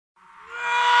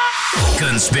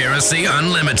Conspiracy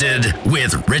Unlimited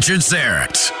with Richard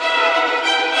Syrett.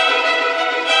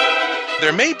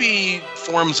 There may be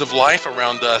forms of life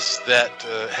around us that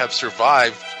have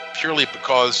survived purely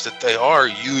because that they are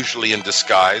usually in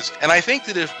disguise. And I think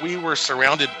that if we were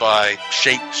surrounded by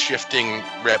shape-shifting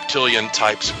reptilian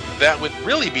types, that would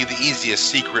really be the easiest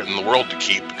secret in the world to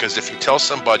keep, because if you tell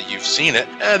somebody you've seen it,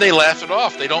 they laugh it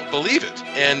off. They don't believe it.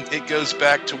 And it goes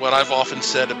back to what I've often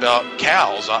said about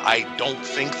cows. I don't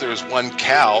think there's one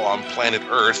cow on planet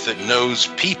Earth that knows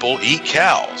people eat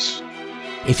cows.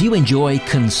 If you enjoy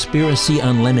Conspiracy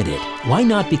Unlimited, why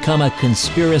not become a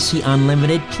Conspiracy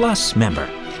Unlimited Plus member?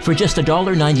 For just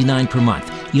 $1.99 per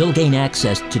month, you'll gain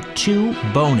access to 2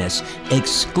 bonus,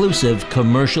 exclusive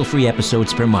commercial-free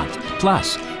episodes per month,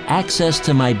 plus access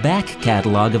to my back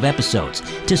catalog of episodes.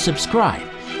 To subscribe,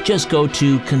 just go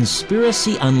to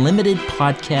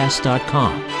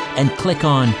conspiracyunlimitedpodcast.com and click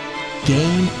on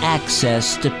Gain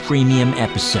Access to Premium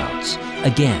Episodes.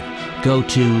 Again, go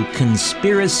to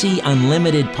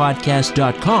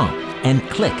conspiracyunlimitedpodcast.com and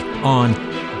click on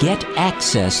Get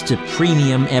Access to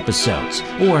Premium Episodes,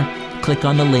 or click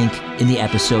on the link in the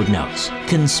episode notes.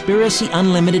 Conspiracy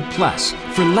Unlimited Plus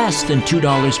for less than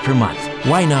 $2 per month.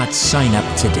 Why not sign up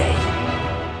today?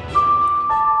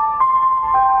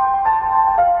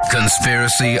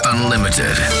 Conspiracy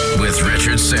Unlimited with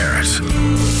Richard Syrett.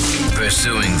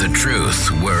 Pursuing the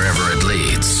truth wherever it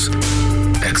leads.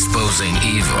 Exposing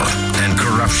evil and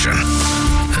corruption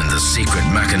and the secret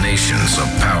machinations of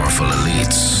powerful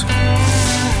elites.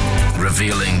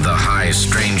 Revealing the high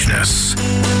strangeness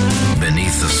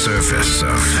beneath the surface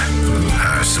of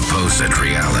our supposed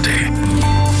reality.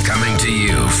 Coming to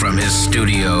you from his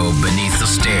studio beneath the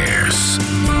stairs,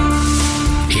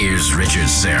 here's Richard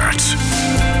Syrett.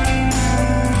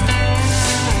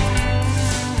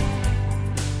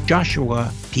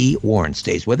 Joshua P. Warren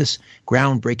stays with us,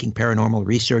 groundbreaking paranormal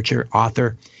researcher,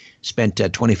 author, spent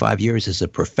 25 years as a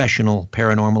professional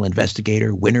paranormal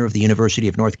investigator, winner of the University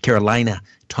of North Carolina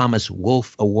Thomas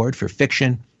Wolfe Award for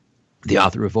Fiction, the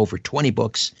author of over 20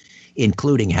 books,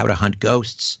 including How to Hunt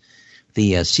Ghosts,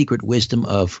 The Secret Wisdom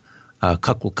of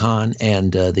Kukulkan,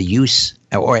 and Use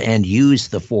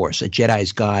the Force, A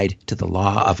Jedi's Guide to the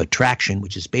Law of Attraction,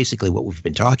 which is basically what we've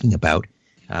been talking about.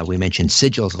 We mentioned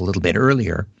sigils a little bit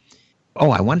earlier.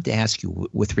 Oh, I wanted to ask you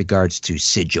with regards to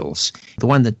sigils, the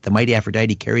one that the mighty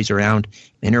Aphrodite carries around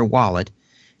in her wallet.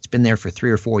 It's been there for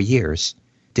 3 or 4 years.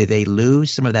 Do they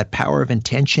lose some of that power of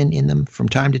intention in them from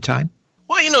time to time?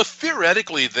 Well,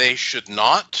 theoretically they should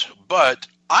not, but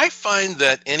I find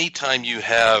that anytime you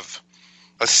have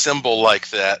a symbol like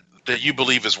that you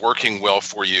believe is working well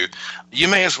for you, you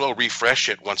may as well refresh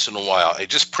it once in a while.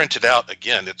 Just print it out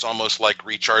again. It's almost like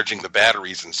recharging the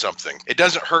batteries in something. It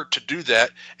doesn't hurt to do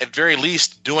that. At very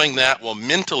least, doing that will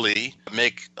mentally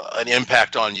make an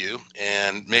impact on you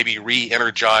and maybe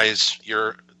re-energize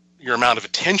your amount of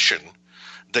attention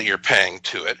that you're paying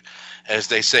to it. As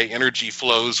they say, energy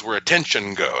flows where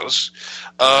attention goes.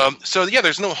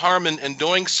 There's no harm in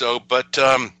doing so, but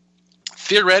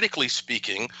theoretically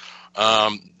speaking,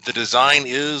 the design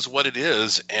is what it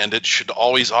is, and it should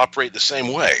always operate the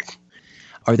same way.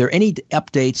 Are there any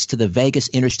updates to the Vegas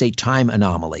Interstate Time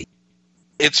Anomaly?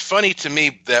 It's funny to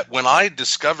me that when I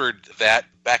discovered that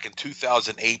back in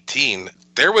 2018,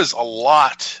 there was a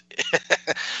lot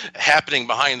happening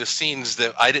behind the scenes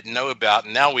that I didn't know about,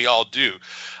 and now we all do.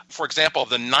 For example,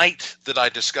 the night that I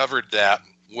discovered that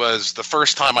was the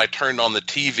first time I turned on the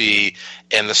TV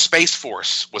and the Space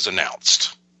Force was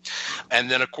announced. And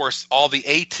then, of course, all the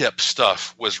ATIP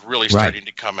stuff was really starting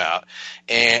to come out.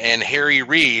 And Harry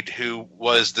Reid, who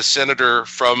was the senator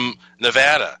from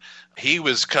Nevada, he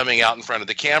was coming out in front of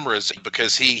the cameras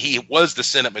because he was the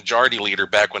Senate Majority Leader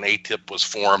back when ATIP was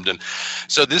formed. And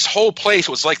so this whole place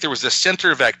was like there was a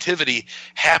center of activity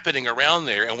happening around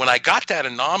there. And when I got that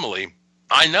anomaly,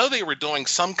 I know they were doing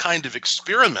some kind of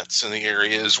experiments in the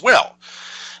area as well.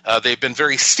 They've been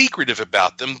very secretive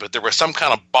about them, but there was some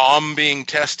kind of bomb being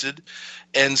tested.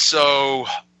 And so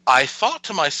I thought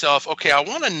to myself, okay, I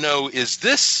want to know, is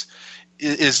this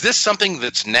something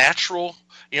that's natural?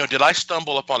 Did I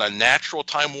stumble upon a natural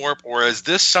time warp, or is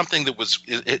this something that was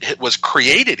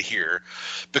created here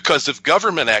because of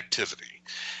government activity?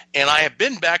 And I have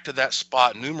been back to that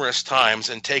spot numerous times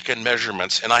and taken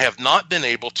measurements, and I have not been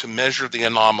able to measure the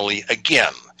anomaly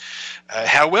again.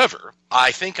 However,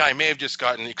 I think I may have just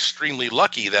gotten extremely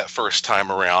lucky that first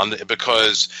time around,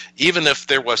 because even if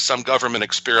there was some government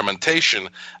experimentation,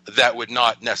 that would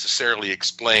not necessarily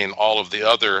explain all of the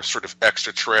other sort of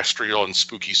extraterrestrial and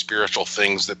spooky spiritual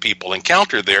things that people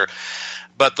encounter there.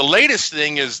 But the latest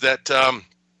thing is that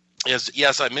is,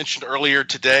 yes, I mentioned earlier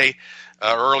today,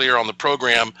 earlier on the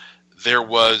program, there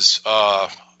was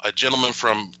a gentleman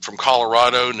from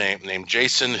Colorado named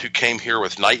Jason who came here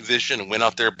with night vision and went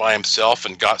out there by himself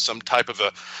and got some type of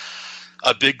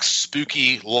a big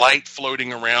spooky light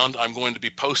floating around. I'm going to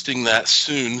be posting that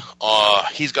soon.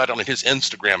 He's got it on his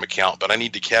Instagram account, but I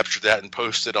need to capture that and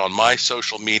post it on my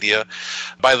social media.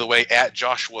 By the way, at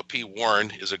Joshua P.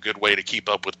 Warren is a good way to keep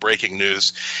up with breaking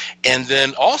news. And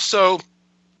then also,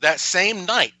 that same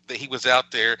night that he was out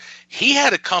there, he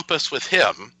had a compass with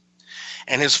him,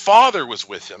 and his father was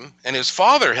with him, and his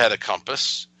father had a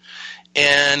compass,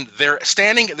 and they're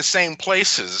standing at the same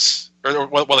places, or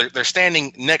they're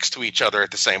standing next to each other at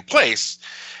the same place,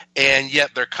 and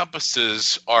yet their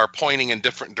compasses are pointing in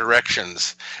different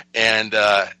directions, and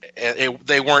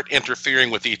they weren't interfering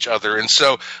with each other. And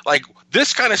so, like,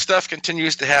 this kind of stuff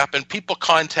continues to happen. People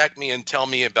contact me and tell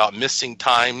me about missing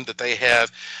time that they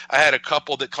have. I had a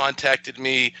couple that contacted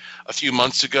me a few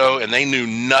months ago, and they knew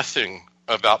nothing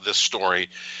about this story,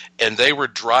 and they were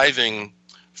driving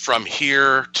from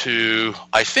here to,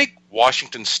 I think,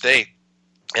 Washington State,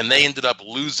 and they ended up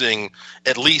losing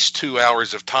at least 2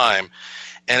 hours of time.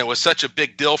 And it was such a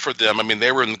big deal for them. I mean,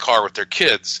 they were in the car with their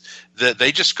kids that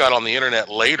they just got on the internet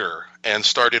later and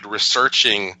started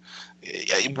researching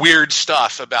weird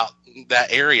stuff about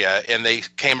that area. And they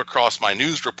came across my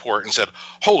news report and said,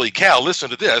 "Holy cow,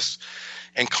 listen to this,"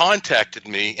 and contacted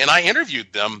me. And I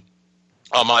interviewed them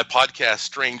on my podcast,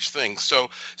 Strange Things. So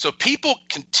people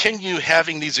continue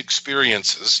having these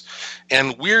experiences,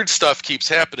 and weird stuff keeps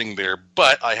happening there,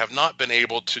 but I have not been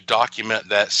able to document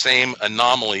that same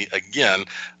anomaly again.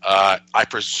 I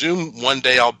presume one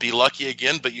day I'll be lucky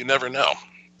again, but you never know.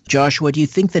 Joshua, do you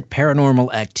think that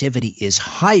paranormal activity is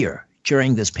higher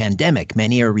during this pandemic?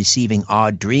 Many are receiving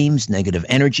odd dreams, negative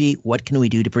energy. What can we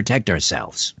do to protect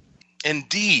ourselves?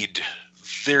 Indeed.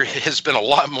 There has been a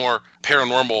lot more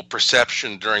paranormal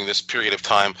perception during this period of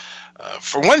time.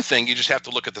 For one thing, you just have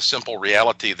to look at the simple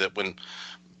reality that when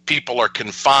people are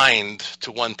confined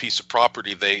to one piece of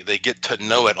property, they get to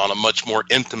know it on a much more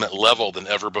intimate level than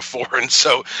ever before. And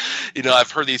so,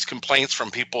 I've heard these complaints from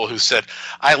people who said,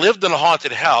 I lived in a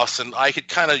haunted house and I could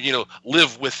kind of,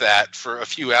 live with that for a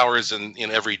few hours in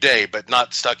every day, but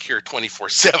not stuck here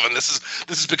 24/7.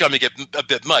 This is becoming a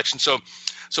bit much. And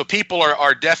so people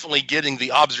are definitely getting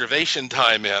the observation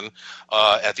time in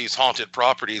at these haunted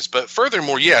properties. But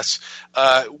furthermore, yes,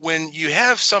 when you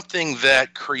have something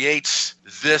that creates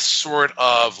this sort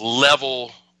of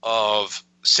level of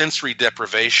sensory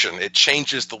deprivation, it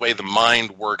changes the way the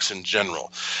mind works in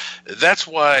general. That's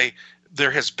why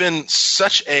there has been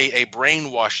such a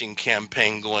brainwashing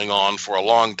campaign going on for a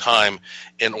long time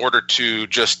in order to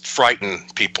just frighten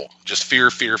people. Just fear,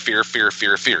 fear, fear, fear,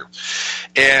 fear, fear.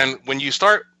 And when you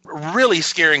start really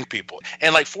scaring people,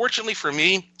 and like fortunately for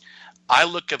me, I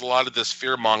look at a lot of this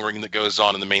fear-mongering that goes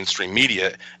on in the mainstream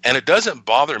media, and it doesn't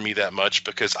bother me that much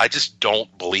because I just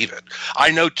don't believe it.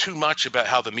 I know too much about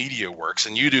how the media works,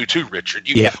 and you do too, Richard.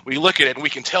 We look at it and we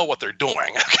can tell what they're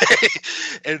doing, okay?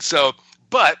 And so,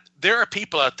 but there are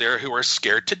people out there who are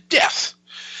scared to death.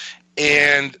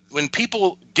 And when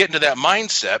people get into that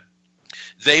mindset,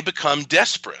 they become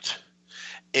desperate.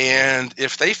 And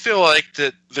if they feel like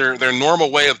that their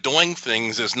normal way of doing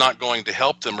things is not going to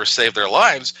help them or save their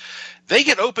lives, they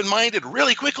get open-minded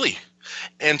really quickly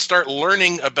and start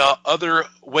learning about other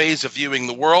ways of viewing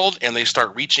the world, and they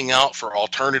start reaching out for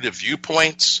alternative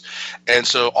viewpoints. And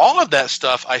so all of that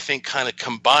stuff, I think, kind of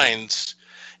combines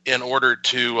in order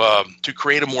to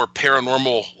create a more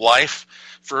paranormal life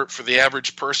for the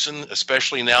average person,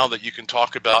 especially now that you can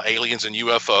talk about aliens and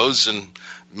UFOs, and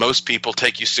most people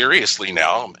take you seriously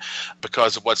now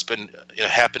because of what's been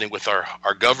happening with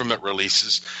our government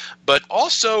releases. But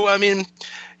also, I mean,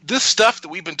 this stuff that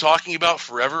we've been talking about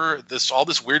forever, all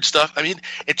this weird stuff, I mean,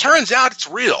 it turns out it's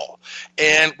real.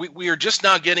 And we are just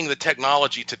now getting the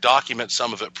technology to document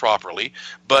some of it properly.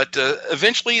 But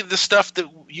eventually the stuff that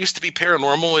used to be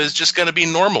paranormal is just going to be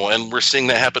normal, and we're seeing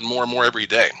that happen more and more every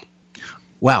day.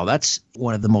 Wow, that's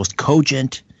one of the most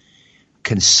cogent,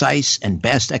 concise, and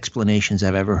best explanations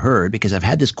I've ever heard, because I've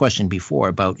had this question before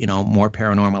about, more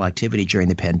paranormal activity during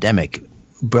the pandemic.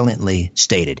 Brilliantly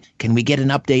stated. Can we get an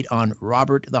update on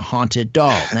Robert the Haunted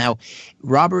Doll? Now,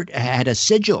 Robert had a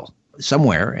sigil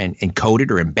somewhere, and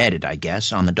encoded or embedded, I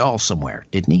guess, on the doll somewhere,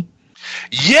 didn't he?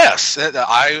 Yes,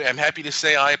 I am happy to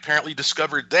say I apparently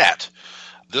discovered that.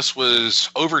 This was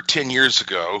over 10 years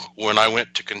ago when I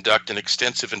went to conduct an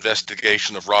extensive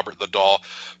investigation of Robert the Doll.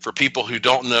 For people who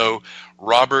don't know,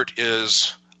 Robert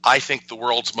is, I think, the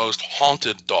world's most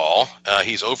haunted doll.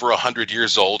 He's over 100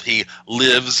 years old. He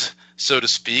lives, so to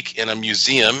speak, in a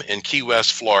museum in Key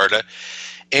West, Florida.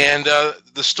 And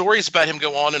the stories about him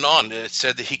go on and on. It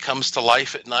said that he comes to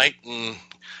life at night and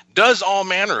does all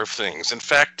manner of things. In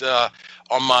fact,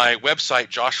 on my website,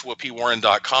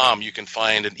 joshuapwarren.com, you can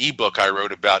find an ebook I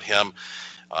wrote about him.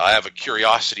 I have a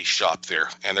curiosity shop there,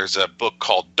 and there's a book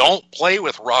called Don't Play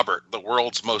with Robert, the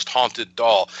World's Most Haunted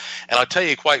Doll. And I'll tell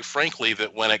you quite frankly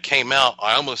that when it came out,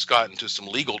 I almost got into some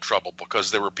legal trouble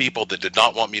because there were people that did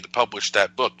not want me to publish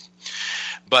that book.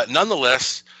 But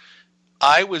nonetheless,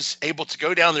 I was able to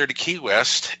go down there to Key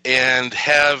West and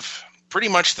have pretty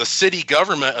much the city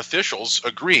government officials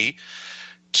agree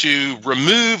to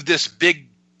remove this big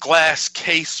glass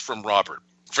case from Robert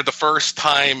for the first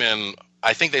time in,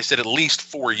 I think they said, at least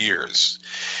 4 years.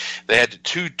 They had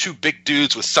two big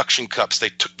dudes with suction cups. They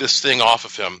took this thing off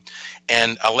of him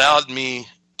and allowed me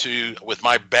to, with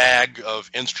my bag of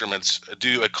instruments,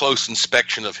 do a close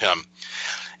inspection of him.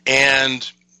 And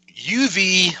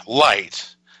UV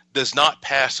light does not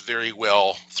pass very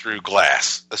well through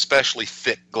glass, especially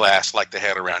thick glass like they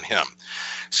had around him.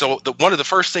 So one of the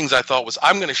first things I thought was,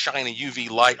 I'm going to shine a UV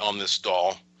light on this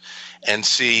doll and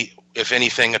see if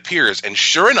anything appears. And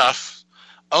sure enough,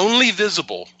 only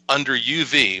visible under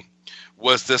UV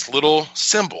was this little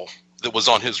symbol that was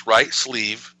on his right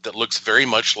sleeve that looks very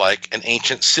much like an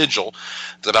ancient sigil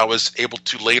that I was able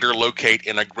to later locate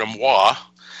in a grimoire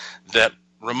that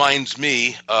reminds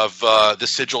me of the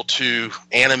sigil to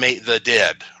animate the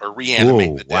dead or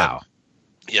reanimate the dead. Wow.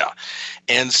 Yeah.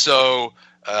 And so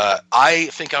I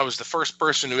think I was the first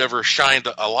person who ever shined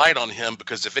a light on him,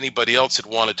 because if anybody else had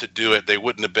wanted to do it, they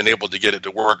wouldn't have been able to get it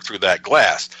to work through that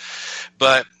glass.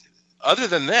 But other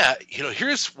than that,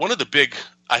 here's one of the big,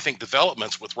 I think,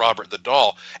 developments with Robert the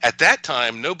Doll. At that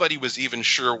time, nobody was even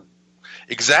sure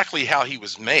exactly how he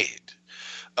was made.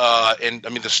 And I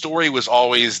mean, the story was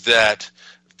always that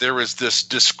there was this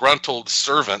disgruntled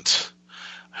servant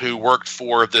who worked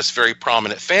for this very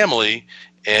prominent family,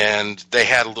 and they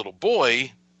had a little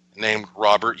boy named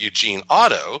Robert Eugene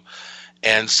Otto.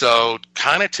 And so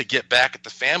kind of to get back at the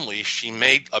family, she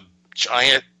made a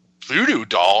giant voodoo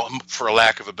doll, for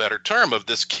lack of a better term, of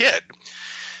this kid.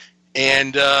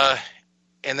 And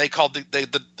they called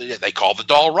the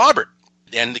doll Robert.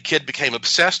 And the kid became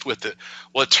obsessed with it.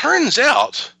 Well, it turns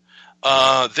out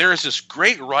there is this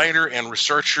great writer and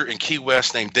researcher in Key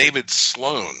West named David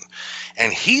Sloan,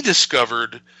 and he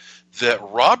discovered that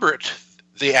Robert,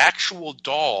 the actual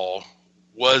doll,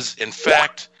 was in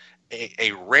fact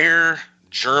a rare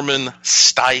German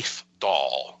Steiff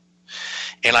doll.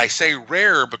 And I say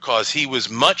rare because he was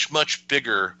much, much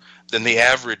bigger than the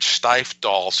average Steiff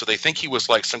doll, so they think he was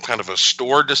like some kind of a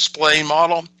store display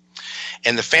model.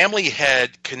 And the family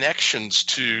had connections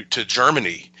to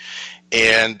Germany.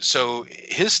 And so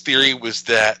his theory was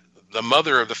that the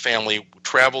mother of the family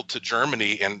traveled to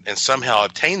Germany and somehow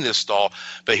obtained this doll.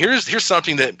 But here's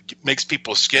something that makes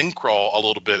people's skin crawl a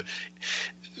little bit.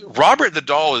 Robert the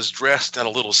doll is dressed in a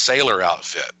little sailor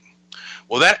outfit.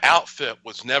 Well, that outfit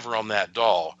was never on that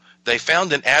doll. They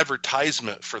found an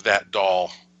advertisement for that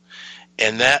doll,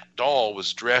 and that doll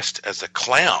was dressed as a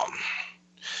clown.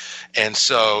 And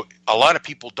so a lot of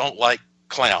people don't like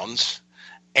clowns,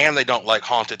 and they don't like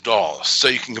haunted dolls. So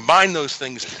you can combine those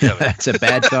things together. That's a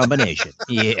bad combination.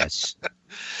 Yes.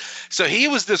 So he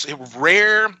was this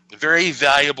rare, very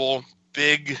valuable,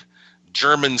 big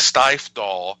German Steiff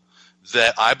doll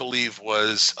that I believe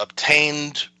was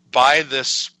obtained by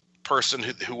this person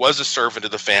who was a servant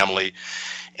of the family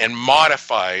and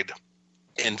modified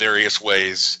in various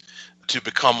ways to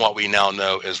become what we now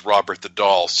know as Robert the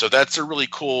Doll. So that's a really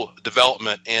cool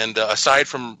development. And aside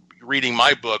from reading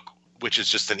my book, which is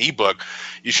just an ebook,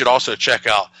 you should also check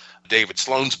out David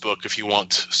Sloan's book if you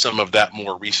want some of that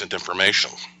more recent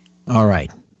information. All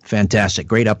right. Fantastic.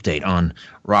 Great update on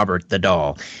Robert the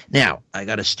Doll. Now, I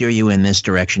got to steer you in this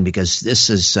direction because this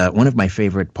is one of my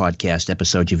favorite podcast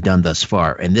episodes you've done thus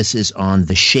far, and this is on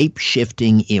the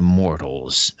shape-shifting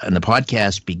immortals. And the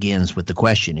podcast begins with the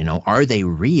question, are they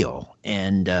real?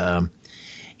 And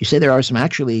you say there are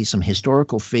some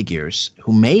historical figures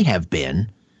who may have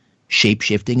been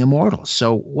shape-shifting immortals.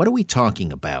 So what are we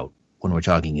talking about when we're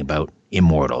talking about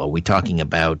immortal? Are we talking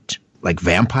about like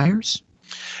vampires?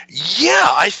 Yeah,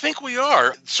 I think we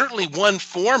are. Certainly one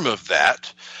form of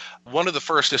that. One of the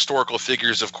first historical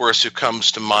figures, of course, who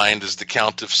comes to mind is the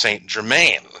Count of Saint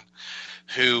Germain,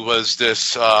 who was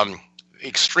this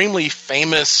extremely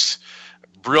famous,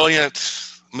 brilliant,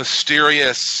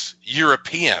 mysterious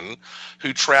European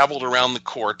who traveled around the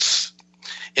courts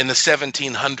in the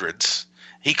 1700s.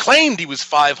 He claimed he was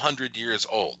 500 years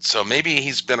old, so maybe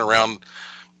he's been around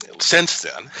since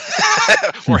then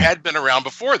or had been around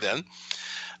before then.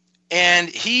 And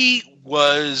he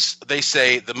was, they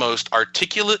say, the most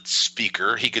articulate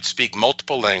speaker. He could speak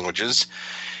multiple languages.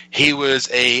 He was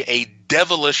a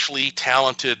devilishly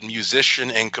talented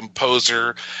musician and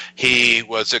composer. He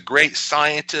was a great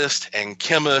scientist and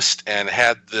chemist and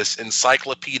had this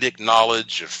encyclopedic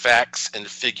knowledge of facts and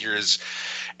figures,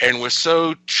 and was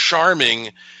so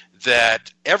charming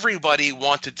that everybody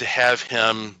wanted to have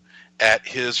him at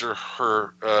his or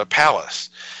her palace.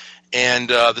 And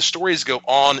the stories go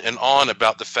on and on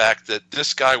about the fact that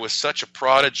this guy was such a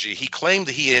prodigy. He claimed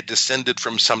that he had descended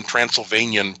from some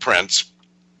Transylvanian prince.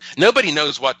 Nobody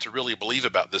knows what to really believe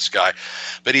about this guy,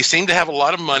 but he seemed to have a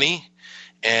lot of money,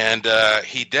 and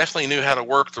he definitely knew how to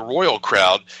work the royal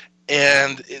crowd.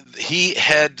 And he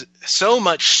had so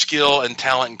much skill and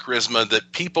talent and charisma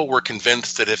that people were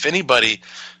convinced that if anybody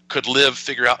could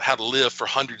figure out how to live for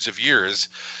hundreds of years,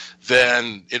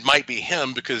 then it might be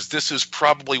him, because this is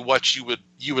probably what you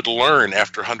would learn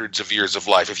after hundreds of years of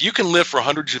life. If you can live for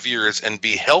hundreds of years and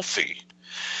be healthy,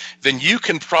 then you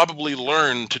can probably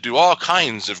learn to do all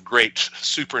kinds of great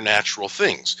supernatural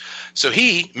things. So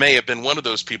he may have been one of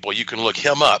those people. You can look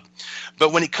him up.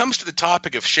 But when it comes to the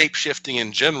topic of shape-shifting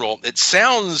in general, it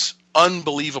sounds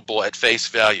unbelievable at face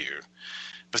value.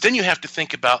 But then you have to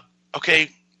think about, okay,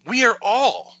 we are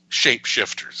all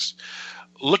shape-shifters.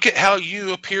 Look at how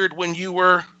you appeared when you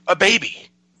were a baby.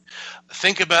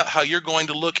 Think about how you're going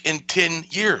to look in 10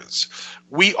 years.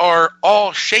 We are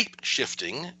all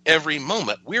shape-shifting every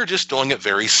moment. We're just doing it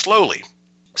very slowly.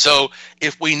 So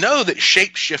if we know that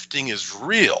shape-shifting is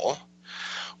real,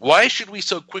 why should we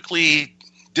so quickly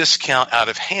discount out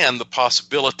of hand the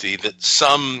possibility that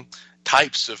some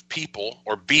types of people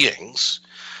or beings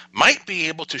might be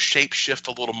able to shape-shift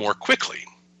a little more quickly?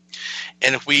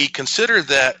 And if we consider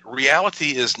that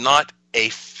reality is not a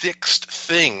fixed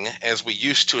thing as we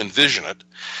used to envision it,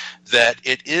 that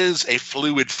it is a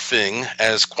fluid thing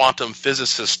as quantum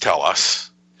physicists tell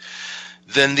us,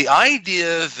 then the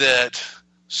idea that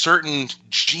certain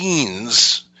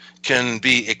genes can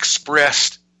be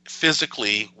expressed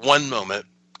physically one moment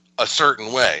a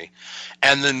certain way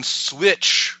and then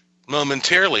switch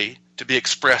momentarily to be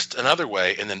expressed another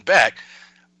way and then back,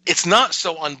 it's not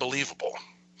so unbelievable.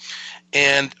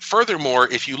 And furthermore,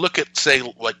 if you look at, say,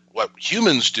 what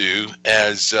humans do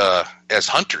as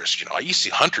hunters, you see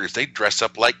hunters, they dress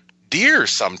up like deer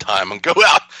sometime and go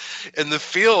out in the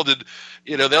field, and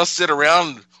they'll sit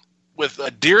around with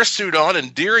a deer suit on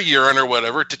and deer urine or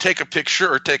whatever to take a picture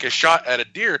or take a shot at a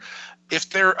deer.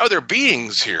 If there are other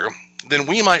beings here, then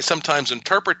we might sometimes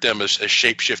interpret them as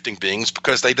shape-shifting beings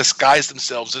because they disguise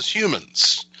themselves as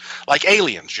humans, like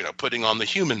aliens, putting on the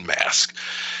human mask.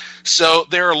 So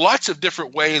there are lots of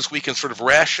different ways we can sort of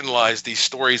rationalize these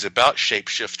stories about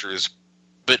shapeshifters,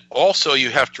 but also you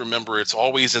have to remember it's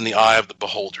always in the eye of the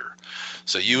beholder.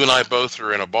 So you and I both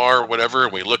are in a bar or whatever,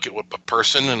 and we look at a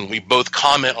person, and we both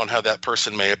comment on how that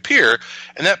person may appear,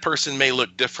 and that person may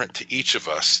look different to each of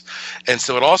us. And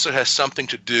so it also has something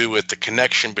to do with the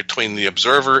connection between the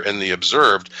observer and the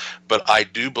observed, but I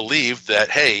do believe that,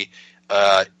 hey,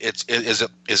 is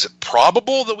it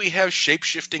probable that we have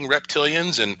shape-shifting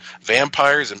reptilians and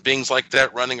vampires and beings like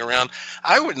that running around?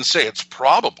 I wouldn't say it's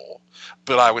probable,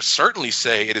 but I would certainly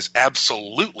say it is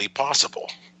absolutely possible.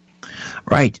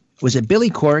 Right. Was it Billy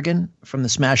Corgan from the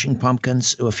Smashing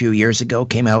Pumpkins who a few years ago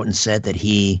came out and said that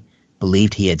he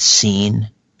believed he had seen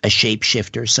a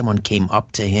shapeshifter? Someone came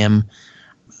up to him.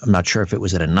 I'm not sure if it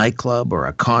was at a nightclub or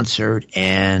a concert,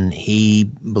 and he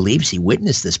believes he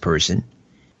witnessed this person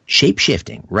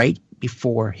shape-shifting right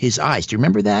before his eyes. Do you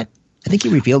remember that? I think he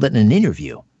revealed it in an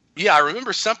interview. Yeah, I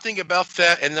remember something about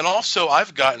that. And then also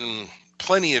I've gotten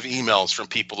plenty of emails from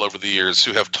people over the years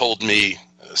who have told me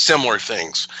similar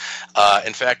things.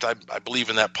 In fact, I believe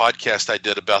in that podcast I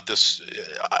did about this,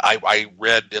 I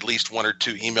read at least one or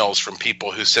two emails from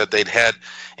people who said they'd had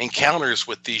encounters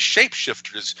with these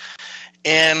shapeshifters.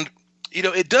 And,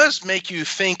 it does make you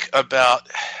think about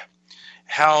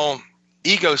how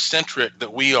egocentric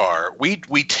that we are.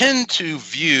 We tend to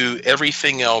view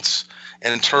everything else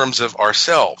in terms of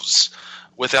ourselves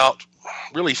without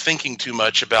really thinking too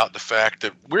much about the fact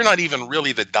that we're not even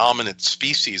really the dominant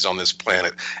species on this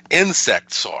planet.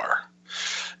 Insects are.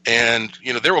 And,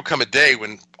 there will come a day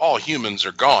when all humans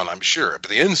are gone, I'm sure, but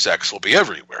the insects will be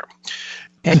everywhere.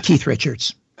 And Keith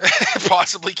Richards.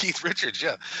 Possibly Keith Richards,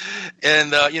 yeah.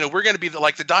 And, we're going to be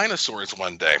like the dinosaurs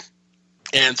one day.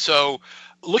 And so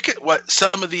look at what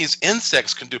some of these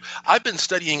insects can do. I've been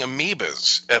studying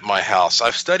amoebas at my house.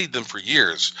 I've studied them for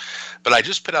years, but I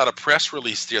just put out a press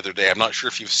release the other day. I'm not sure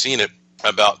if you've seen it,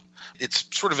 about it's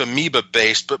sort of amoeba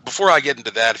based. But before I get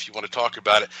into that, if you want to talk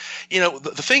about it,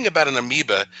 the thing about an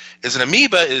amoeba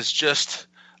is just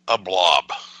a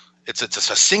blob. It's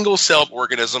a single-celled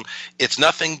organism. It's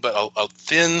nothing but a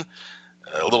thin,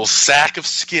 little sack of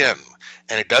skin,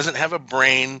 and it doesn't have a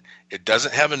brain. It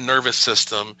doesn't have a nervous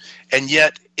system, and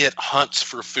yet it hunts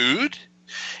for food.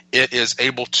 It is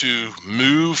able to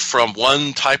move from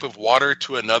one type of water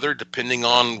to another depending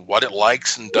on what it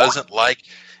likes and doesn't like.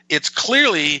 It's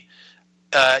clearly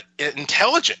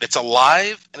intelligent. It's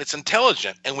alive and it's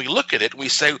intelligent. And we look at it and we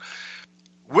say,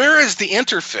 where is the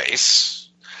interface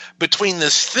between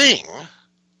this thing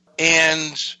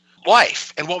and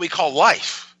life and what we call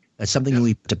life? That's something we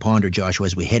have to ponder, Joshua,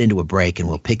 as we head into a break, and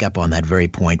we'll pick up on that very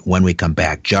point when we come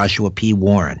back. Joshua P.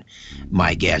 Warren,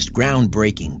 my guest,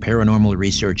 groundbreaking paranormal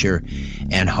researcher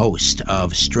and host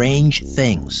of Strange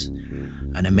Things,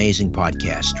 an amazing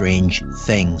podcast,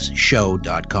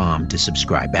 StrangeThingsShow.com to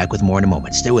subscribe. Back with more in a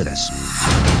moment. Stay with us.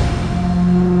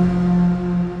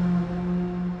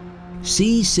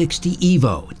 C60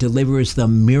 EVO delivers the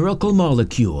miracle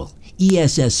molecule,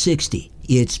 ESS60.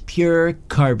 It's pure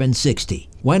carbon 60.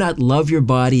 Why not love your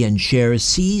body and share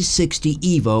C60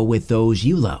 EVO with those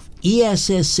you love?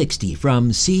 ESS60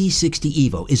 from C60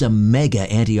 EVO is a mega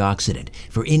antioxidant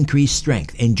for increased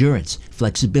strength, endurance,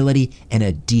 flexibility, and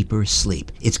a deeper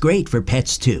sleep. It's great for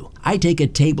pets too. I take a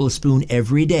tablespoon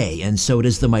every day, and so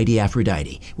does the mighty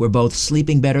Aphrodite. We're both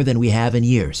sleeping better than we have in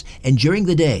years, and during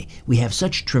the day, we have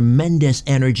such tremendous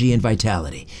energy and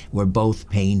vitality. We're both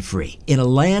pain-free. In a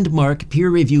landmark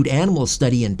peer-reviewed animal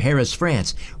study in Paris,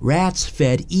 France, rats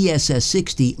fed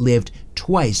ESS60 lived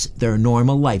twice their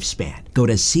normal lifespan. Go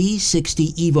to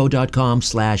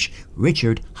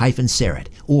c60evo.com/Richard-Serrett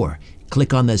or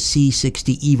click on the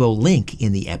C60 EVO link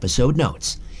in the episode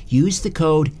notes. Use the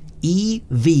code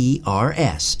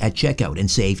EVRS at checkout and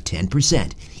save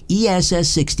 10%.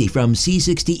 ESS60 from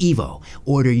C60 EVO.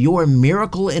 Order your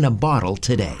miracle in a bottle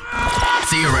today.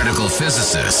 Theoretical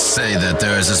physicists say that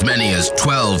there's as many as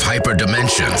 12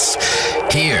 hyperdimensions.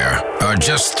 Here are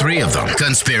just 3 of them.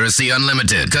 Conspiracy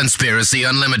Unlimited, Conspiracy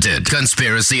Unlimited,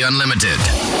 Conspiracy Unlimited.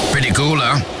 Pretty cool,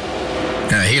 huh?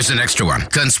 Here's an extra one.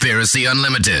 Conspiracy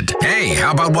Unlimited. Hey,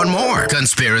 how about one more?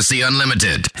 Conspiracy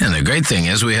Unlimited. And the great thing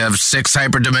is we have 6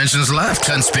 hyperdimensions left.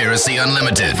 Conspiracy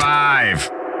Unlimited.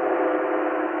 5.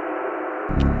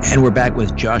 And we're back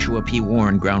with Joshua P.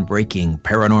 Warren, groundbreaking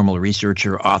paranormal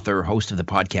researcher, author, host of the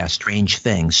podcast Strange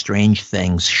Things,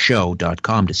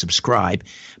 StrangeThingsShow.com to subscribe,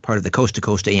 part of the Coast to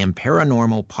Coast AM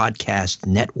Paranormal Podcast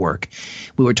Network.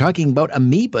 We were talking about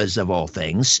amoebas of all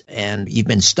things, and you've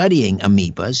been studying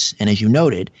amoebas, and as you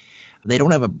noted, they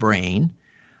don't have a brain,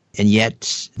 and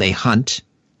yet they hunt.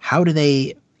 How do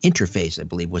they interface, I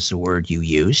believe was the word you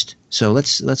used. So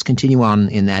let's continue on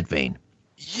in that vein.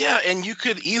 Yeah, and you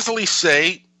could easily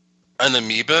say an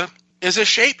amoeba is a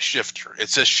shapeshifter.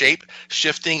 It's a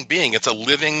shape-shifting being. It's a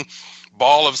living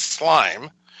ball of slime,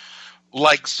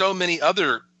 like so many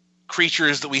other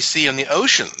creatures that we see in the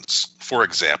oceans, for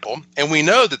example. And we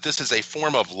know that this is a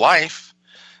form of life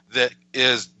that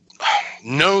is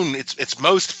known, it's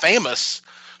most famous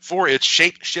for its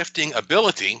shape-shifting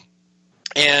ability.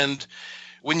 And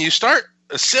when you start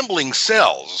assembling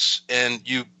cells and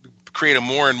you create a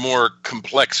more and more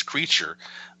complex creature,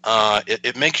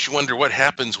 it makes you wonder what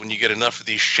happens when you get enough of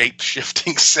these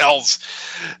shape-shifting cells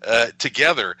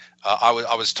together.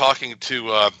 I was talking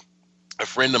to a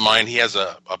friend of mine. He has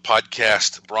a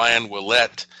podcast, Brian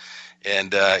Willett,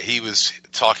 and he was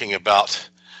talking about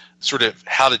sort of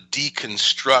how to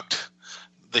deconstruct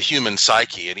the human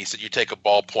psyche. And he said you take a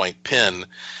ballpoint pen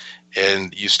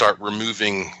and you start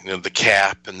removing the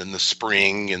cap and then the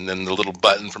spring and then the little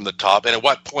button from the top. And at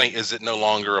what point is it no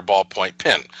longer a ballpoint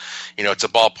pen? It's a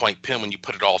ballpoint pen when you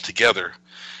put it all together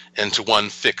into one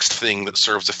fixed thing that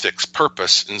serves a fixed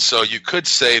purpose. And so you could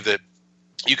say that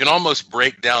you can almost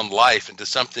break down life into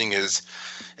something as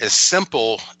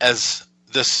simple as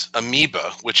this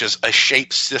amoeba, which is a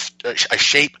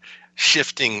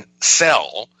shape-shifting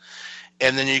cell.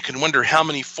 And then you can wonder how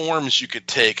many forms you could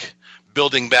take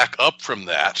building back up from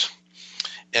that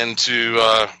into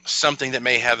something that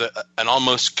may have an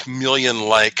almost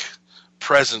chameleon-like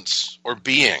presence or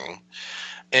being.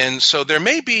 And so there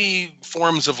may be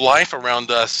forms of life around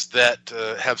us that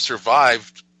have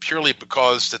survived purely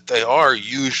because that they are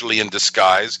usually in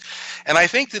disguise. And I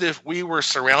think that if we were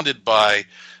surrounded by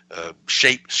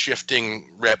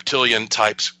shape-shifting reptilian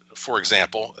types, for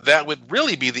example, that would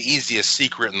really be the easiest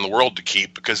secret in the world to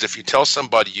keep, because if you tell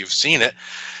somebody you've seen it,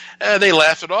 they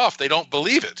laugh it off. They don't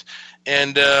believe it.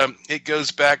 And it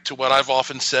goes back to what I've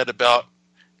often said about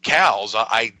cows.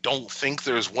 I don't think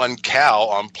there's one cow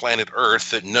on planet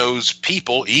Earth that knows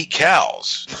people eat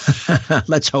cows.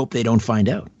 Let's hope they don't find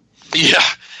out. Yeah.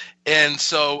 And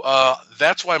so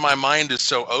that's why my mind is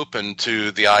so open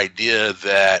to the idea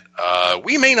that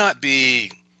we may not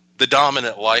be the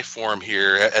dominant life form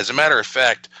here. As a matter of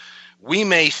fact, we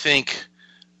may think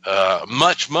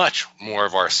much, much more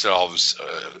of ourselves.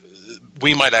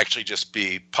 We might actually just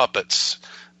be puppets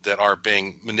that are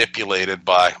being manipulated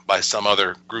by some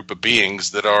other group of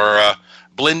beings that are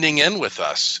blending in with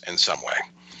us in some way.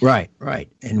 Right.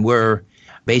 And we're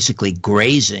basically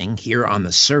grazing here on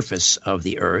the surface of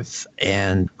the earth,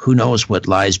 and who knows what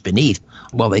lies beneath.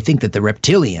 Well, they think that the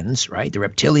reptilians, right? The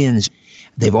reptilians,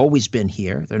 they've always been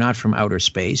here. They're not from outer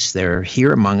space. They're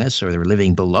here among us, or they're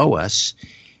living below us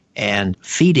and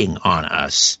feeding on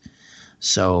us.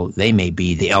 So they may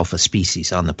be the alpha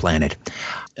species on the planet.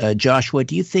 Joshua,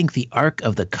 do you think the Ark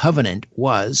of the Covenant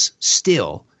was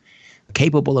still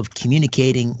capable of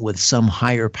communicating with some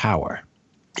higher power?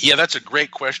 Yeah, that's a great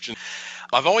question.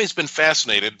 I've always been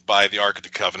fascinated by the Ark of the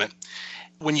Covenant.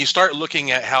 When you start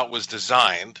looking at how it was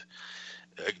designed,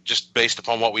 just based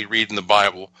upon what we read in the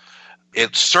Bible,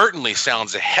 it certainly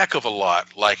sounds a heck of a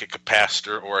lot like a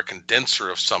capacitor or a condenser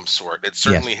of some sort. It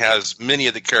certainly has many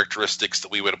of the characteristics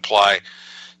that we would apply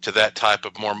to that type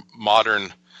of more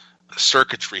modern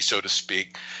circuitry, so to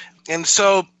speak. And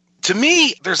so, to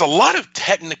me, there's a lot of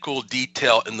technical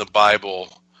detail in the Bible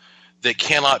that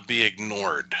cannot be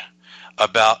ignored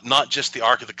about not just the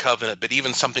Ark of the Covenant, but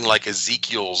even something like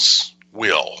Ezekiel's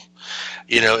will.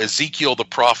 You know, Ezekiel the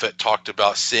prophet talked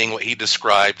about seeing what he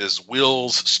described as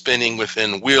wheels spinning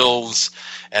within wheels,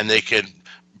 and they could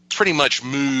pretty much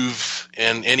move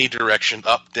in any direction,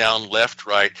 up, down, left,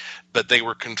 right, but they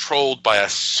were controlled by a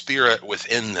spirit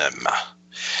within them.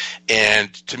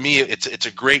 And to me, it's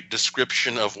a great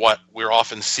description of what we're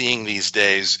often seeing these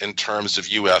days in terms of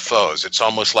UFOs. It's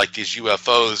almost like these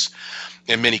UFOs,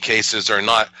 in many cases, are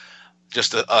not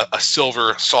just a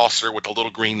silver saucer with a little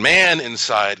green man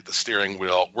inside the steering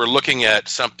wheel. We're looking at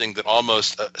something that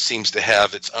almost seems to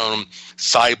have its own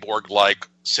cyborg-like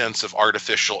sense of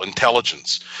artificial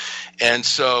intelligence. And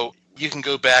so you can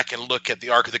go back and look at the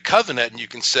Ark of the Covenant, and you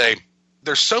can say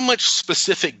there's so much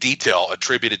specific detail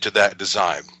attributed to that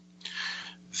design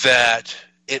that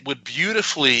it would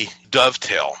beautifully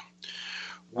dovetail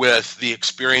with the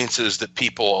experiences that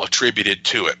people attributed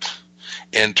to it,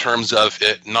 in terms of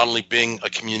it not only being a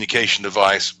communication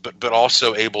device, but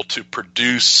also able to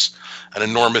produce an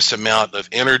enormous amount of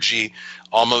energy,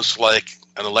 almost like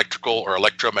an electrical or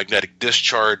electromagnetic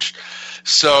discharge.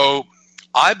 So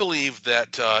I believe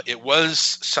that it was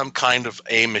some kind of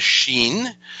a machine.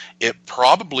 It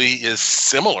probably is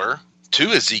similar to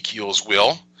Ezekiel's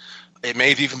will. It may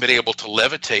have even been able to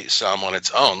levitate some on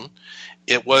its own.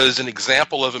 It was an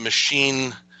example of a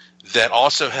machine that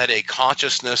also had a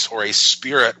consciousness or a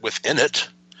spirit within it,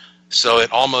 so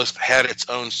it almost had its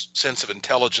own sense of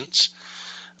intelligence.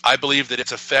 I believe that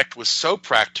its effect was so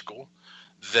practical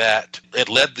that it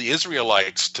led the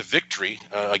Israelites to victory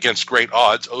against great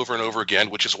odds over and over again,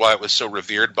 which is why it was so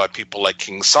revered by people like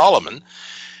King Solomon.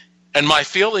 And my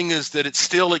feeling is that it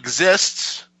still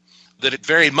exists, that it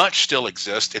very much still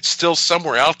exists. It's still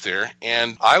somewhere out there,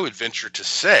 and I would venture to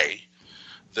say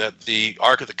that the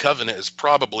Ark of the Covenant is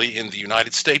probably in the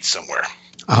United States somewhere.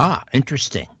 Ah,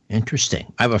 interesting.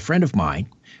 I have a friend of mine,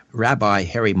 Rabbi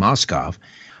Harry Moskov,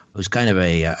 who's kind of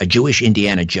a Jewish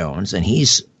Indiana Jones, and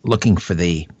he's looking for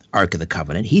the Ark of the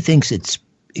Covenant. He thinks it's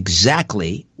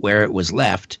exactly where it was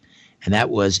left, and that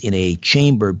was in a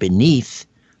chamber beneath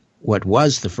what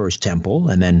was the first temple,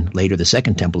 and then later the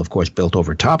second temple, of course, built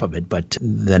over top of it, but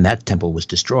then that temple was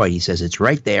destroyed. He says it's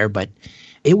right there, but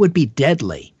it would be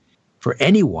deadly for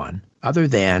anyone other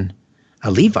than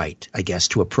a Levite, I guess,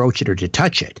 to approach it or to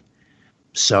touch it.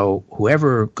 So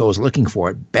whoever goes looking for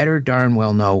it better darn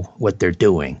well know what they're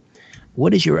doing.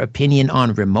 What is your opinion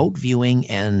on remote viewing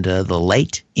and the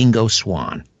late Ingo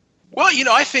Swann? Well, you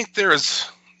know, I think there's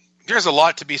a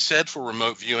lot to be said for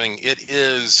remote viewing. It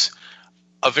is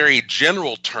a very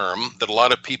general term that a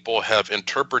lot of people have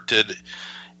interpreted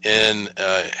in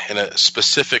a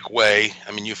specific way.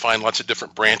 I mean, you find lots of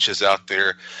different branches out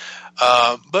there.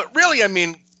 But really, I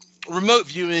mean, remote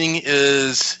viewing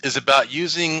is about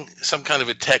using some kind of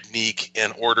a technique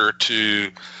in order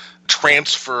to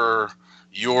transfer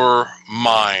your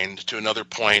mind to another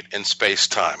point in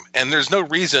space-time. And there's no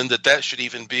reason that should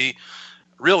even be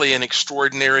really an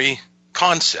extraordinary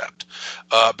concept,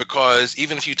 because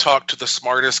even if you talk to the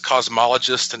smartest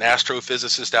cosmologists and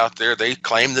astrophysicists out there, they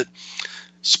claim that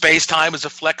space-time is a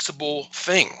flexible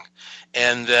thing,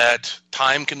 and that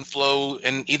time can flow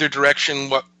in either direction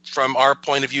from our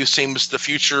point of view, seems the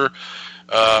future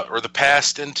or the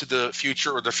past into the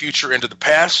future or the future into the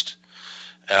past.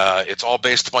 It's all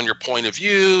based upon your point of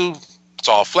view. It's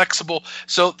all flexible.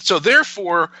 So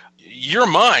therefore, your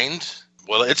mind,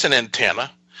 well, it's an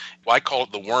antenna. I call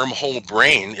it the wormhole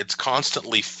brain. It's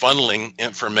constantly funneling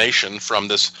information from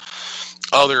this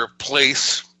other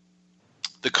place,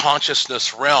 the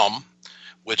consciousness realm,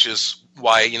 which is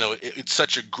why, it's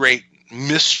such a great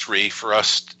mystery for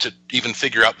us to even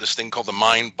figure out this thing called the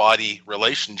mind-body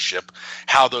relationship,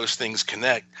 how those things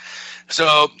connect.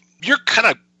 So you're kind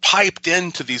of piped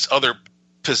into these other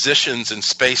positions in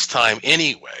space-time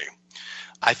anyway.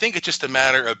 I think it's just a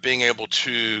matter of being able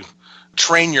to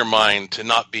train your mind to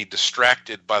not be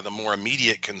distracted by the more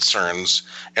immediate concerns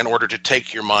in order to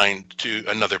take your mind to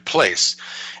another place.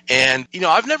 And,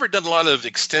 I've never done a lot of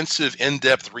extensive,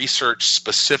 in-depth research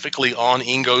specifically on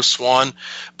Ingo Swann,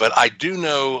 but I do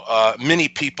know many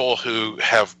people who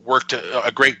have worked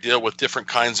a great deal with different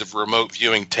kinds of remote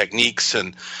viewing techniques.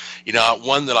 And,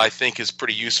 one that I think is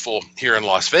pretty useful here in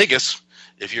Las Vegas,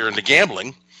 if you're into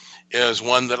gambling, is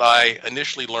one that I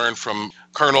initially learned from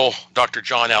Colonel Dr.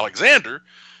 John Alexander,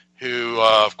 who,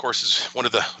 of course, is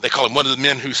they call him one of the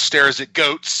men who stares at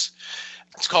goats.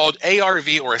 It's called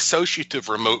ARV, or Associative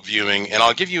Remote Viewing, and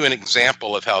I'll give you an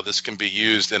example of how this can be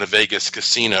used in a Vegas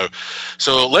casino.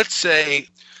 So let's say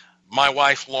my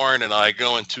wife Lauren and I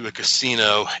go into a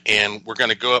casino, and we're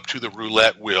going to go up to the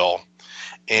roulette wheel,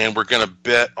 and we're going to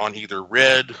bet on either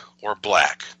red or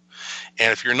black.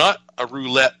 And if you're not a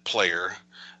roulette player,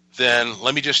 then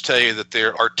let me just tell you that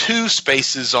there are 2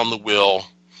 spaces on the wheel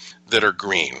that are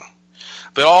green,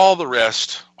 but all the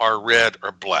rest are red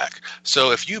or black.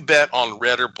 So if you bet on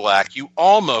red or black, you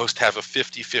almost have a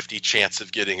 50-50 chance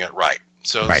of getting it right.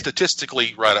 So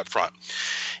statistically right up front.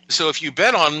 So if you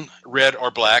bet on red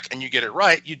or black and you get it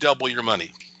right, you double your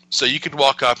money. So you could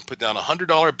walk up and put down a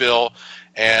 $100 bill,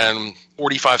 and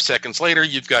 45 seconds later,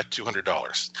 you've got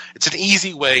 $200. It's an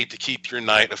easy way to keep your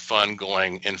night of fun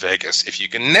going in Vegas if you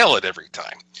can nail it every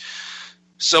time.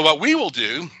 So what we will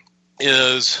do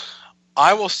is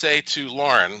I will say to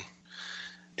Lauren,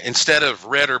 instead of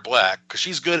red or black, because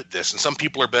she's good at this, and some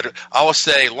people are better, I will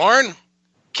say, Lauren,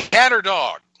 cat or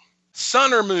dog,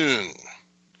 sun or moon,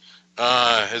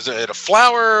 is it a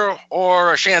flower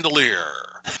or a chandelier?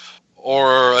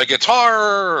 Or a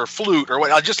guitar or flute or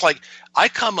what? I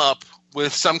come up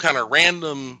with some kind of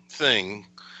random thing,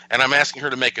 and I'm asking her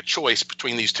to make a choice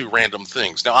between these 2 random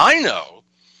things. Now, I know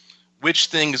which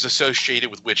thing is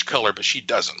associated with which color, but she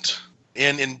doesn't.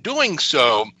 And in doing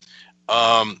so,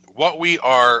 what we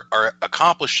are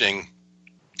accomplishing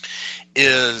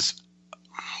is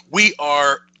we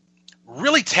are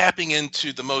really tapping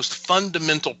into the most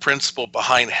fundamental principle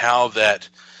behind how that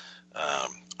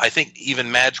I think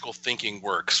even magical thinking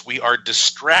works. We are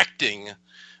distracting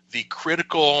the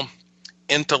critical,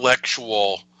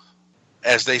 intellectual,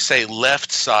 as they say,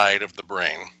 left side of the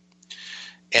brain,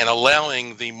 and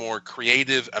allowing the more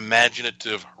creative,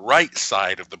 imaginative right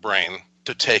side of the brain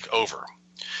to take over.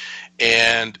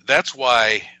 And that's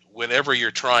why whenever you're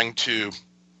trying to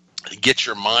get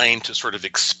your mind to sort of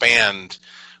expand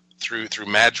through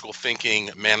magical thinking,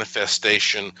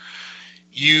 manifestation,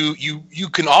 you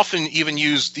can often even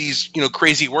use these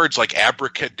crazy words like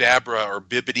abracadabra or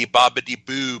bibbidi bobbidi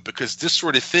boo, because this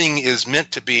sort of thing is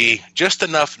meant to be just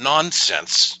enough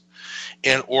nonsense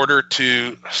in order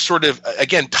to sort of,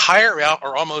 again, tire out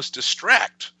or almost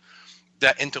distract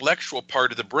that intellectual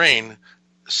part of the brain,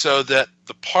 so that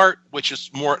the part which is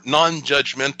more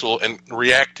non-judgmental and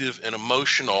reactive and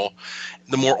emotional,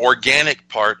 the more organic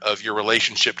part of your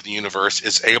relationship to the universe,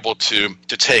 is able to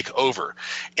take over.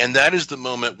 And that is the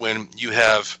moment when you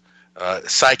have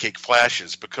psychic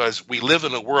flashes, because we live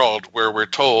in a world where we're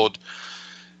told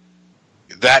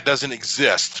that doesn't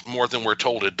exist more than we're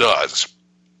told it does.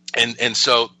 And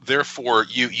so therefore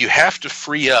you have to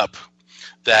free up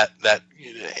that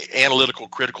analytical,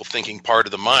 critical thinking part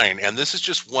of the mind, and this is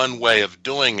just one way of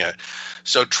doing it.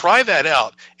 So try that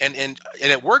out, and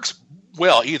it works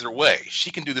well either way.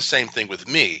 She can do the same thing with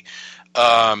me,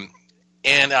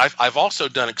 and I've also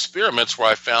done experiments where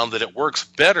I found that it works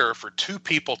better for 2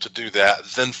 people to do that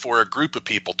than for a group of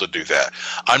people to do that.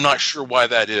 I'm not sure why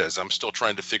that is. I'm still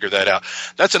trying to figure that out.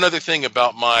 That's another thing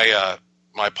about my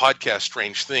podcast,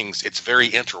 Strange Things. It's very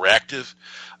interactive.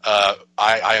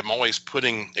 I am always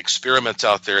putting experiments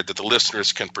out there that the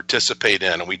listeners can participate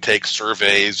in, and we take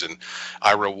surveys, and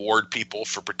I reward people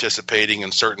for participating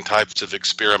in certain types of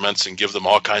experiments and give them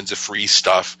all kinds of free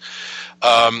stuff.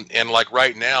 And like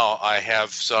right now, I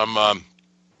have some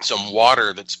some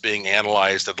water that's being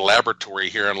analyzed at the laboratory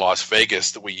here in Las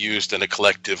Vegas that we used in a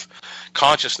collective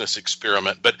consciousness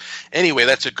experiment. But anyway,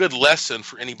 that's a good lesson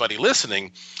for anybody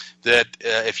listening, that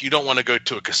if you don't want to go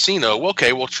to a casino, well,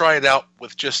 okay, we'll try it out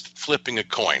with just flipping a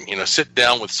coin. Sit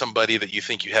down with somebody that you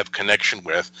think you have connection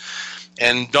with,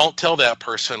 and don't tell that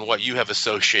person what you have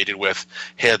associated with,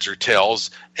 heads or tails,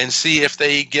 and see if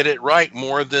they get it right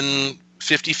more than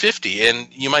 50-50. And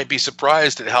you might be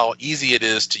surprised at how easy it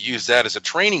is to use that as a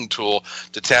training tool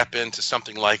to tap into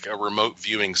something like a remote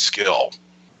viewing skill.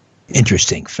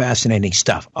 Interesting. Fascinating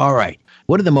stuff. All right.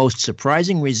 What are the most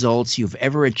surprising results you've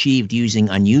ever achieved using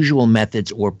unusual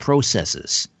methods or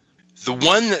processes? The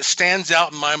one that stands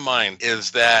out in my mind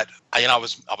is that I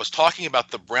was talking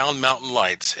about the Brown Mountain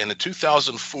Lights, and in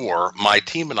 2004, my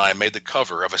team and I made the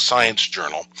cover of a science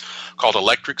journal called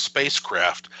Electric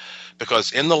Spacecraft,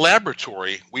 because in the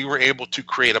laboratory, we were able to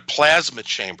create a plasma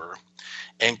chamber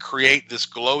and create this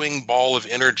glowing ball of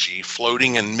energy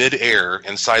floating in midair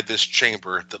inside this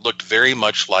chamber that looked very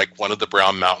much like one of the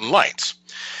Brown Mountain Lights.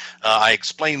 I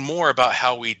explain more about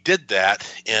how we did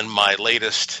that in my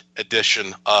latest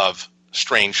edition of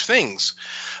Strange Things.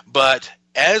 But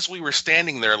as we were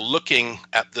standing there looking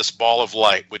at this ball of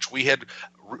light, which we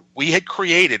had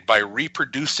created by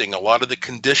reproducing a lot of the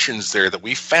conditions there that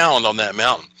we found on that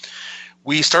mountain,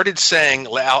 we started saying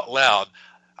out loud,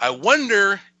 I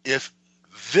wonder if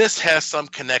this has some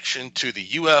connection to the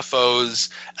UFOs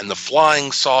and the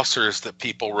flying saucers that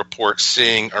people report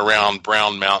seeing around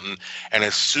Brown Mountain. And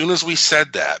as soon as we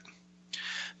said that,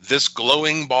 this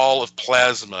glowing ball of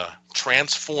plasma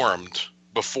transformed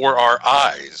before our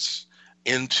eyes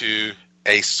into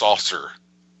a saucer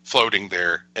floating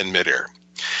there in midair.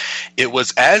 It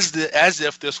was as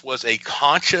if this was a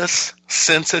conscious,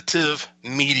 sensitive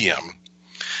medium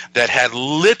that had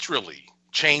literally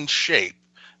changed shape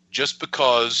just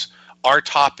because our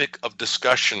topic of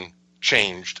discussion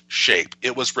changed shape.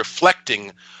 It was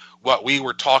reflecting what we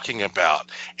were talking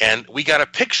about. And we got a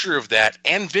picture of that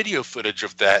and video footage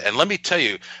of that. And let me tell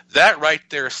you, that right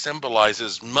there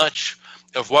symbolizes much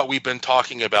of what we've been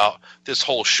talking about this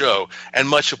whole show, and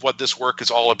much of what this work is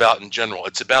all about in general.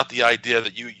 It's about the idea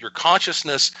that your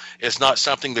consciousness is not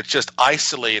something that's just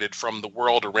isolated from the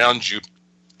world around you.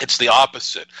 It's the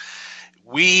opposite.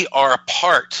 We are a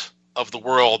part of the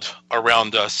world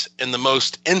around us in the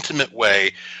most intimate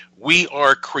way. We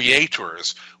are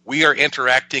creators. We are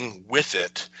interacting with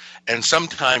it. And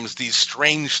sometimes these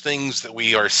strange things that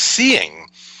we are seeing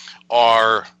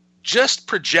are just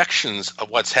projections of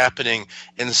what's happening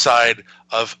inside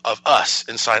of us,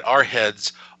 inside our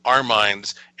heads, our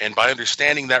minds. And by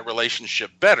understanding that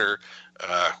relationship better,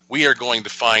 we are going to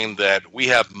find that we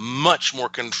have much more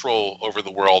control over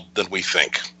the world than we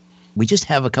think. We just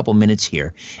have a couple minutes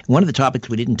here. One of the topics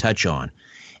we didn't touch on,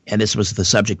 and this was the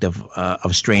subject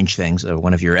of Strange Things,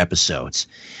 one of your episodes,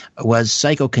 was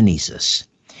psychokinesis.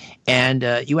 And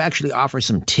you actually offer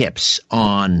some tips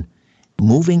on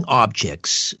moving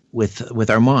objects with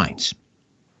our minds.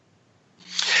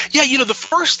 Yeah, the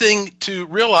first thing to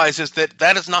realize is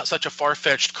that is not such a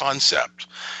far-fetched concept.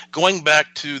 Going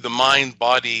back to the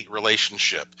mind-body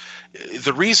relationship,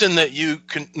 the reason that you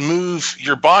can move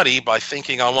your body by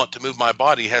thinking, I want to move my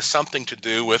body, has something to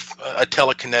do with a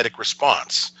telekinetic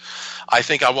response. I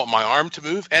think I want my arm to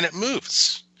move, and it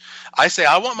moves. I say,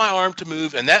 I want my arm to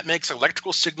move, and that makes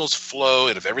electrical signals flow,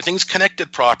 and if everything's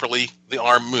connected properly, the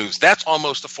arm moves. That's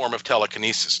almost a form of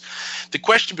telekinesis. The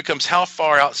question becomes, how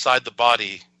far outside the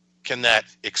body can that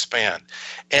expand?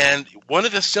 And one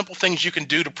of the simple things you can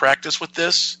do to practice with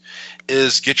this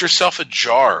is get yourself a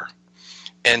jar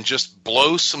and just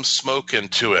blow some smoke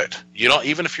into it.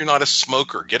 Even if you're not a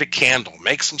smoker, get a candle,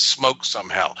 make some smoke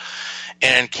somehow,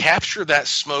 and capture that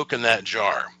smoke in that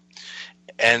jar.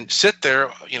 And sit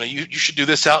there, you should do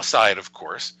this outside, of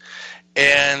course,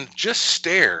 and just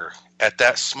stare at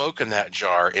that smoke in that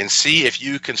jar and see if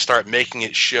you can start making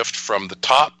it shift from the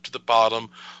top to the bottom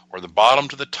or the bottom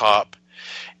to the top.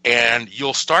 And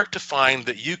you'll start to find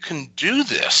that you can do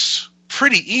this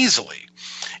pretty easily.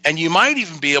 And you might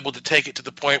even be able to take it to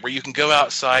the point where you can go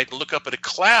outside and look up at a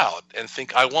cloud and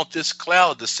think, I want this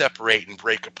cloud to separate and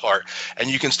break apart. And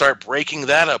you can start breaking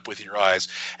that up with your eyes.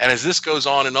 And as this goes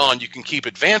on, you can keep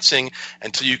advancing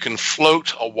until you can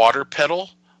float a water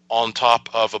pedal on top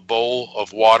of a bowl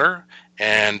of water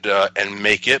and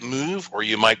make it move. Or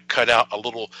you might cut out a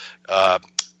little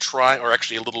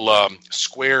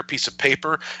square piece of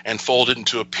paper and fold it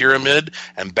into a pyramid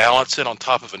and balance it on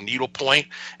top of a needle point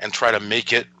and try to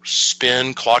make it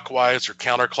spin clockwise or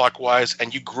counterclockwise.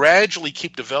 And you gradually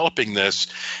keep developing this,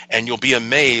 and you'll be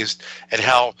amazed at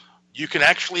how you can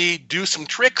actually do some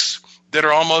tricks that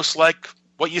are almost like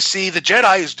what you see the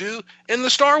Jedis do in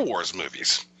the Star Wars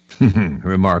movies.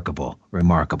 Remarkable.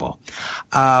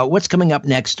 What's coming up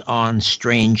next on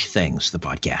Strange Things, the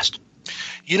podcast?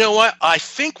 You know what? I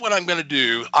think what I'm going to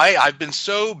do, I've been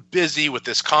so busy with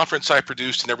this conference I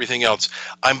produced and everything else,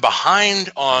 I'm behind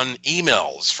on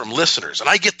emails from listeners. And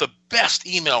I get the best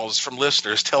emails from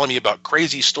listeners telling me about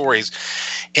crazy stories.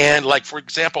 And like, for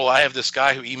example, I have this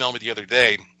guy who emailed me the other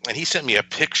day, and he sent me a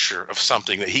picture of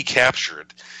something that he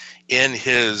captured in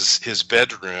his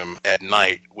bedroom at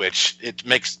night, which it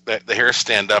makes the hair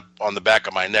stand up on the back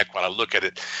of my neck when I look at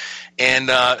it. And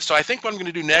so I think what I'm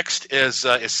going to do next is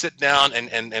sit down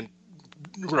and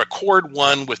record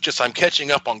one with just, I'm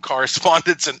catching up on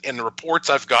correspondence and reports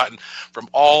I've gotten from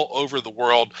all over the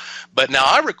world. But now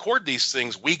I record these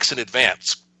things weeks in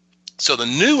advance. So the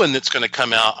new one that's going to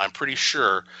come out, I'm pretty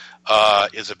sure,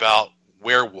 is about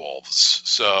werewolves.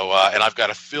 So, and I've got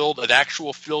an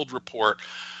actual field report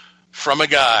from a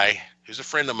guy who's a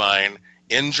friend of mine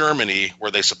in Germany where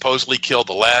they supposedly killed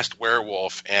the last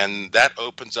werewolf, and that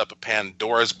opens up a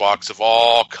Pandora's box of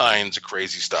all kinds of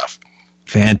crazy stuff.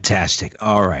 Fantastic.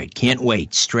 All right. Can't wait.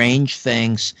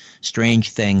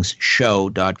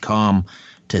 StrangeThingsShow.com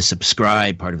to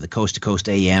subscribe, part of the Coast to Coast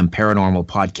AM Paranormal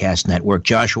Podcast Network.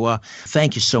 Joshua,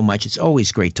 thank you so much. It's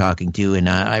always great talking to you, and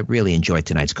I really enjoyed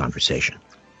tonight's conversation.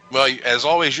 Well, as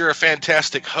always, you're a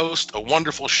fantastic host, a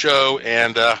wonderful show,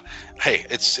 and hey,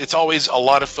 it's always a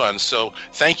lot of fun. So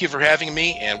thank you for having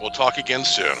me, and we'll talk again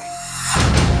soon.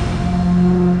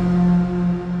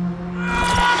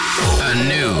 A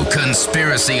new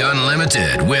Conspiracy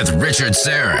Unlimited with Richard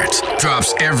Syrett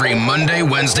drops every Monday,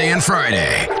 Wednesday, and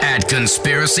Friday at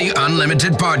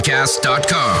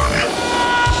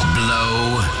conspiracyunlimitedpodcast.com.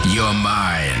 Blow your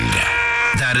mind.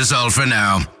 That is all for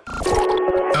now.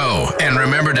 Oh, and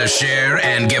remember to share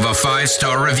and give a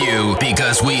 5-star review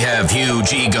because we have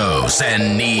huge egos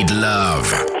and need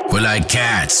love. We're like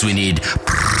cats. We need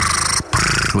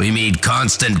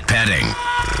constant petting.